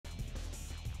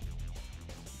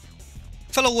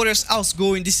Fellow warriors, how's it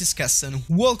going? This is Kessen.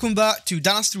 Welcome back to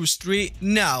Dynasty 3.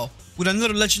 Now, with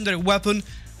another legendary weapon,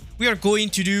 we are going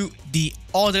to do the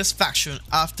others faction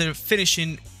after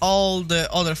finishing all the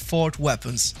other fort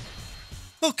weapons.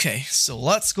 Okay, so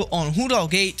let's go on Hudao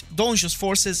Gate, Donjos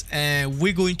Forces, and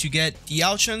we're going to get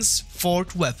Diao Chan's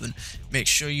fort weapon. Make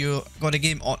sure you got a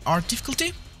game on hard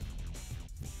difficulty.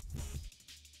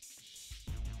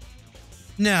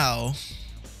 Now,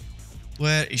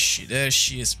 where is she? There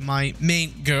she is, my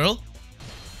main girl.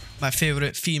 My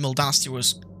favorite female Dynasty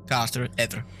Wars character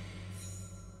ever.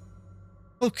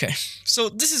 Okay, so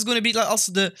this is going to be like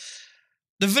also the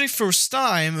very first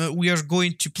time we are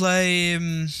going to play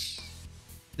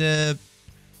the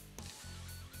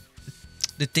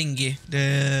thingy,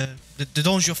 the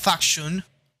Donjo faction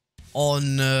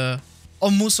on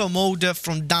Musou mode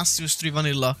from Dynasty 3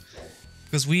 Vanilla.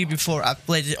 Because before I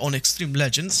played it on Extreme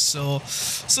Legends, so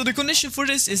the condition for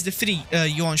this is defeating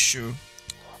Yuan Shu.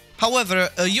 However,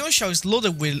 Yuan Shu is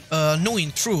loaded with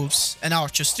annoying troops and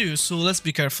archers too, so let's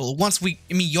be careful.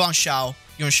 Yuan Shu.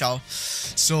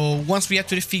 So once we have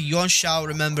to defeat Yuan Shu,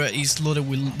 remember he's loaded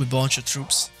with a bunch of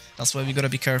troops. That's why we gotta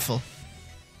be careful.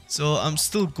 So I'm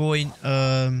still going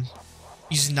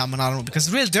using Namanaro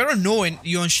because really they're annoying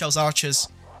Yuan Shu's archers.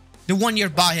 The one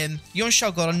nearby him, Yuan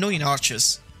Shu got annoying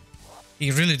archers. He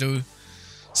really do.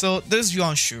 So there's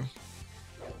Yuan Shu.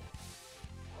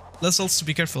 Let's also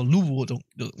be careful Lu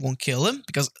won't kill him,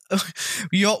 because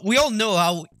we all know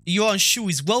how Yuan Shu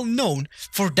is well known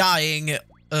for dying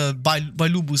by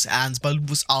Lu Bu's hands, by Lu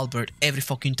Bu's Albert every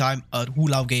fucking time at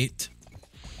Hudao Gate.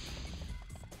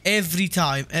 Every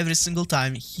time, every single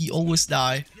time, he always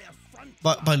die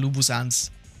by Lu Bu's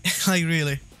hands. Like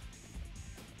really.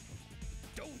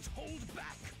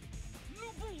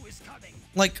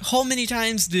 Like, how many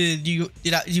times did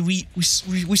we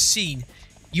seen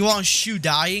Yuan Shu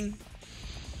dying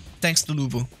thanks to Lu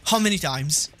Bu? How many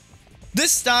times?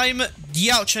 This time,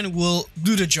 Diao Chan will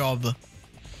do the job.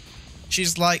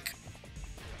 She's like,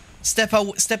 step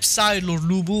aside, Lord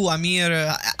Lu Bu. I'm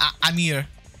here.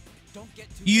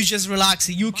 You just relax.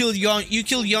 You killed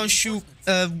Yuan Shu.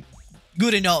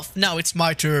 Good enough. Now it's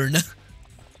my turn.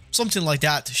 Something like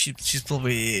that. She's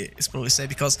probably say,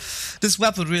 because this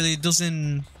weapon really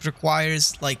doesn't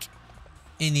requires like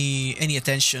any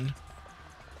attention,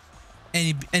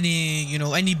 any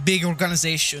big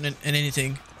organization and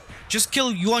anything. Just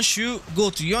kill Yuan Shu, go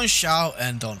to Yuan Shu,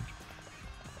 and done.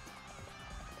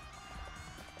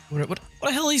 What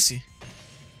the hell is he?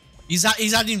 He's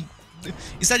hiding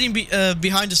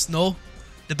behind the snow,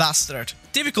 the bastard.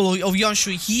 Typical of Yuan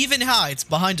Shu. He even hides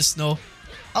behind the snow.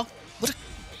 Oh, what a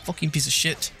fucking piece of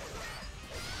shit.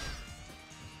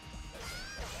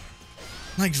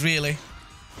 Like, really?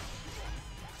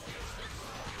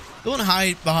 Don't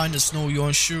hide behind the snow,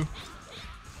 Yuan Shu.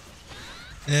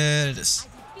 There it is.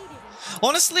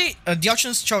 Honestly, Diao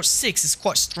Chan's charge 6 is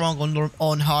quite strong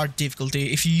on hard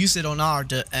difficulty. If you use it on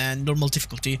hard and normal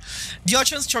difficulty, Diao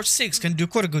Chan's charge 6 can do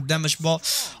quite a good damage, but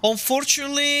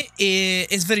unfortunately,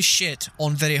 it's very shit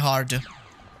on very hard.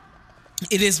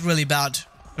 It is really bad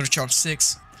for charge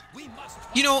 6.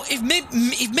 You know, if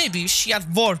maybe she had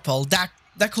Vorpal, that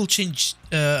could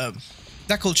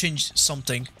change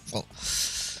something. Well,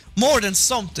 more than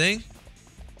something.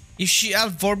 If she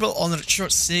had Vorpal on her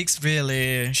charge 6,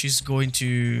 really, she's going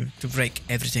to break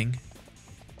everything.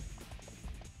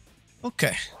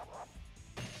 Okay,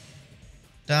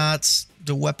 that's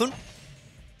the weapon.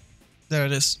 There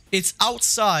it is. It's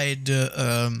outside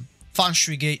the Fan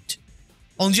Shui Gate.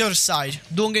 On the other side.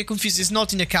 Don't get confused, it's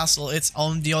not in the castle, it's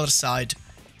on the other side.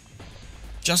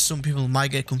 Just some people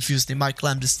might get confused, they might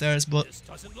climb the stairs, but... This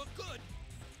doesn't look good.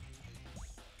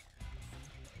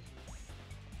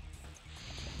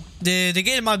 The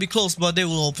gate might be closed, but they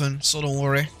will open, so don't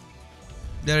worry.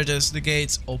 There it is, the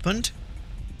gate's opened.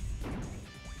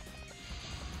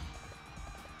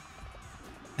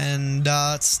 And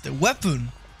that's the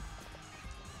weapon.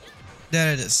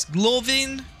 There it is,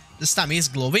 glowing. This time it's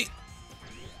glowing.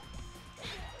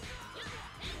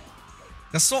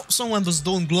 Now, some weapons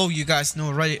don't glow, you guys know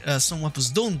already. Some weapons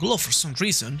don't glow for some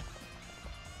reason.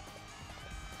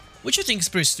 Which I think is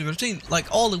pretty stupid. I think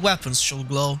like all the weapons should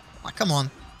glow. Like, come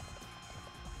on.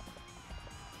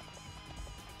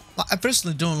 I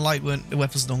personally don't like when the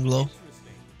weapons don't glow,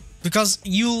 because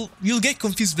you'll get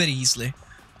confused very easily.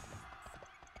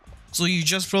 So you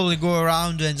just probably go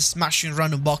around and smashing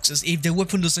random boxes if the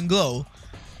weapon doesn't glow,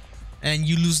 and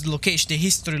you lose the location, the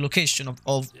history location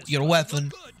of your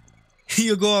weapon.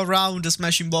 You go around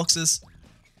smashing boxes.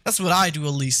 That's what I do,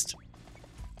 at least.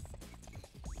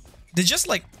 They just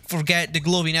like forget the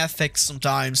glowing effects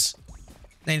sometimes,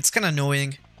 and it's kind of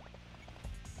annoying.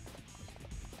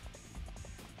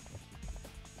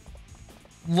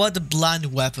 What a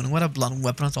bland weapon. What a bland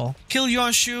weapon at all. Kill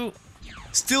Yuan Shu.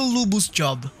 Steal Lubu's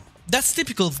job. That's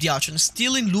typical of Diao Chan,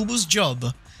 stealing Lubu's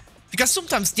job. Because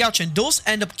sometimes Diao Chan does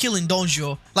end up killing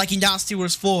Donjo, like in Dynasty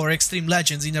Wars 4 Extreme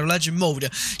Legends in her legend mode.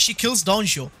 She kills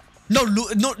Donjo. No,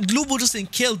 Lubu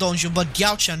doesn't kill Donjo, but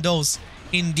Diao Chan does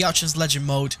in Diao Chan's legend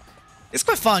mode. It's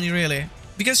quite funny, really,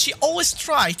 because she always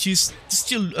tries to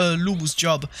steal Lubu's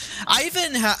job. I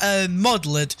even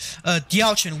modeled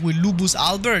Diao Chan with Lubu's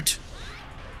Albert,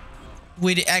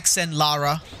 with the XN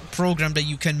Lara program that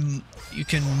you can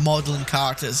model in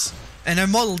characters. And I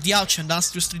modeled Diao Chan, Dance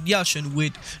to Street Diao Chan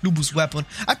with Lubu's weapon.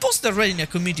 I posted already in a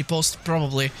community post,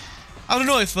 probably. I don't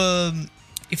know if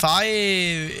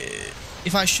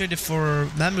I shared it for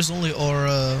members only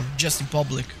or just in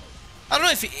public. I don't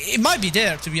know if it might be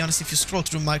there, to be honest, if you scroll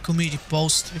through my community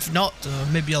post. If not,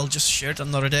 maybe I'll just share it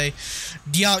another day.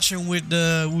 Diao Chan with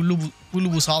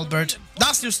Lubu's Albert.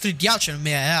 Dance to Street Diao Chan,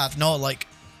 may I have, no, like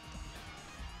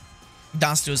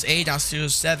Dance to 8, Dance to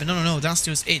 7, no, Dance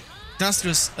to 8. Dance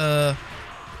to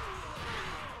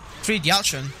 3 Diao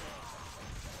Chan.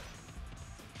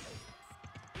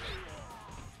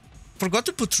 Forgot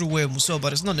to put through Way of Musou,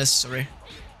 but it's not necessary.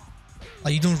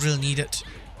 Like, you don't really need it.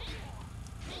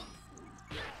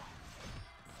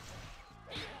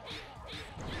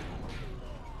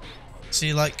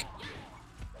 See, like,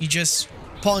 you just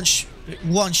punch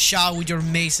one shot with your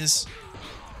maces.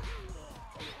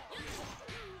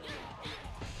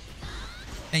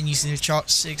 And using the charge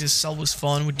 6 is always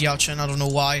fun with Diao Chan, I don't know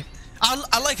why.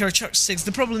 I like her charge 6,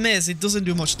 the problem is it doesn't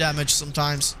do much damage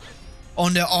sometimes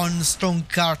on strong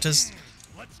characters.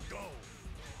 Let's go.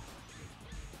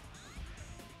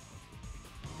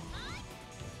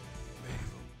 May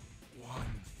the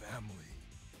one family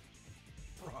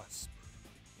prosper.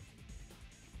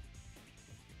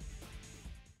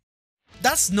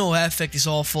 That snow effect is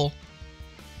awful.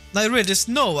 Like, really, the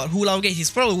snow at Hulao Gate is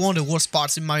probably one of the worst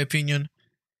parts in my opinion.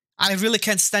 I really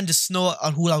can't stand the snow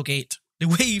at Hulao Gate. The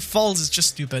way he falls is just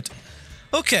stupid.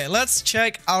 Okay, let's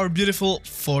check our beautiful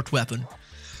fourth weapon.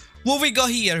 What we got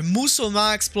here? Musou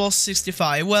Max plus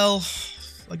 65. Well,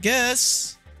 I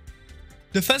guess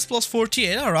defense plus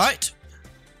 48, alright.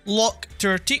 Lock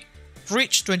 30.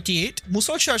 Reach 28.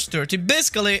 Musou charge 30.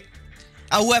 Basically,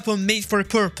 a weapon made for a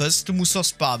purpose to Musou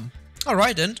spam.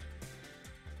 Alright then.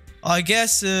 I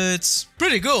guess it's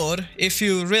pretty good. If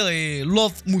you really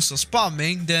love Musou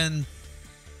spamming, then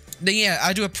yeah,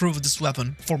 I do approve of this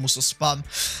weapon for Musou spam.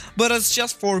 But it's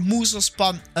just for Musou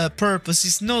spam purpose.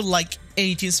 It's not like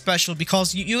anything special,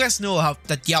 because you guys know how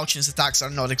that Diao Chan's attacks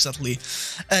are not exactly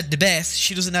the best.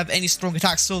 She doesn't have any strong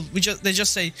attacks, so they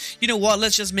just say, you know what,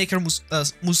 let's just make her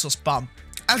Musou spam.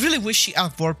 I really wish she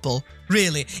had Vorpal.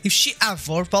 Really, if she had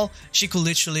Vorpal, she could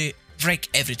literally break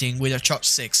everything with her charge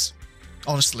 6.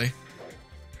 Honestly.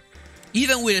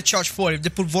 Even with a charge 4, if they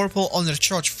put Vorpal on their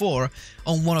charge 4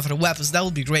 on one of her weapons, that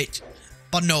would be great.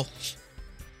 But no.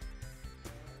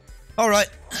 Alright.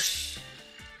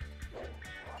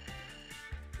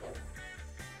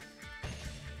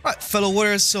 Alright, fellow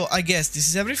warriors, so I guess this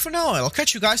is everything for now, and I'll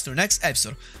catch you guys to the next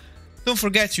episode. Don't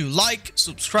forget to like,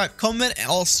 subscribe, comment, and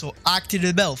also activate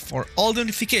the bell for all the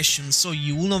notifications so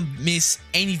you will not miss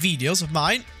any videos of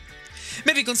mine.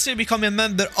 Maybe consider becoming a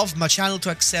member of my channel to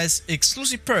access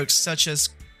exclusive perks such as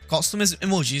customized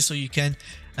emojis, so you can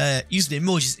use the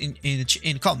emojis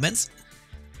in comments.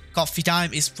 Coffee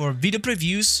time is for video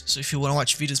previews, so if you want to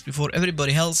watch videos before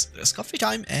everybody else, there's coffee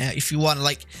time. If you want to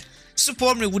like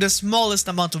support me with the smallest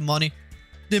amount of money,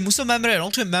 the Musou member and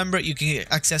Ultimate member, you can get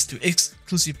access to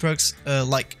exclusive perks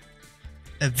like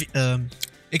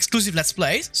exclusive Let's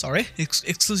Play,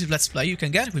 exclusive Let's Play you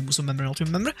can get with Musou member and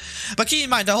Ultimate member. But keep in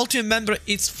mind, the Ultimate member,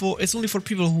 it's only for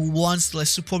people who wants to like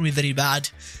support me very bad.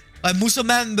 Musou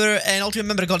member and Ultimate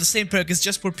member got the same perk, it's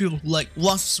just for people who like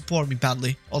wants to support me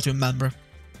badly, Ultimate member.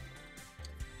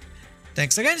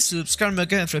 Thanks again, subscribe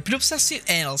again for a bit obsessive,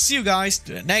 and I'll see you guys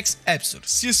to the next episode.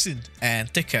 See you soon,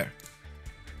 and take care.